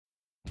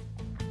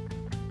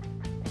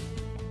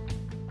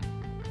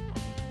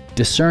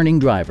Discerning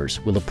drivers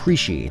will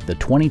appreciate the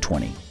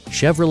 2020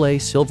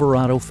 Chevrolet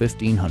Silverado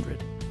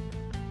 1500.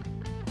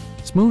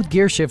 Smooth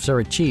gear shifts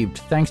are achieved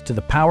thanks to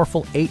the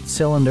powerful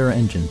 8-cylinder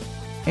engine.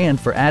 And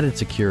for added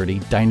security,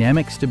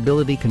 dynamic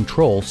stability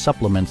control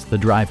supplements the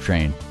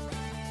drivetrain.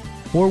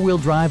 Four-wheel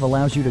drive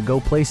allows you to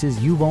go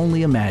places you've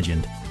only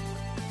imagined.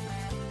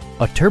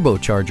 A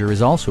turbocharger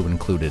is also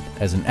included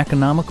as an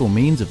economical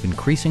means of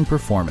increasing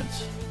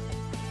performance.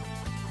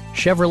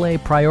 Chevrolet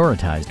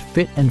prioritized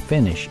fit and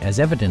finish as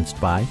evidenced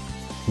by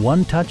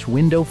one-touch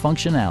window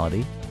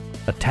functionality,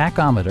 a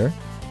tachometer,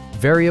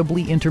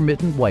 variably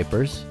intermittent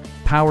wipers,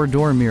 power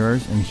door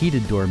mirrors and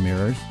heated door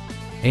mirrors,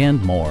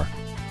 and more.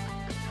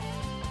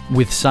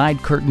 With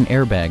side curtain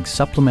airbags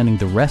supplementing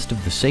the rest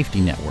of the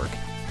safety network,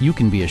 you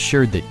can be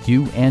assured that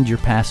you and your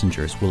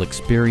passengers will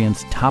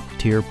experience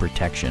top-tier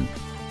protection.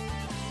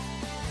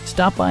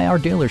 Stop by our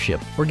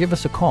dealership or give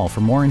us a call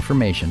for more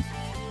information.